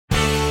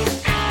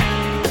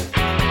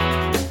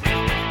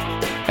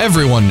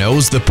Everyone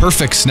knows the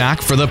perfect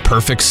snack for the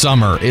perfect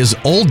summer is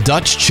Old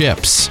Dutch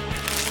chips.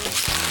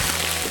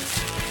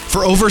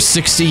 For over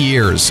 60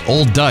 years,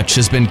 Old Dutch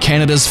has been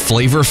Canada's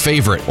flavor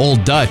favorite.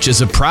 Old Dutch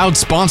is a proud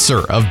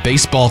sponsor of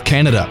Baseball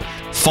Canada.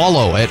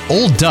 Follow at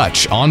Old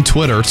Dutch on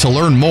Twitter to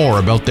learn more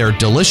about their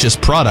delicious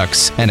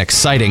products and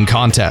exciting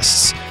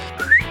contests.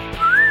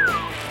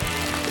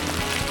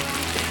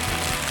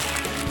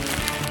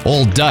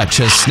 Old Dutch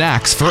has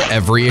snacks for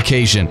every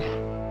occasion.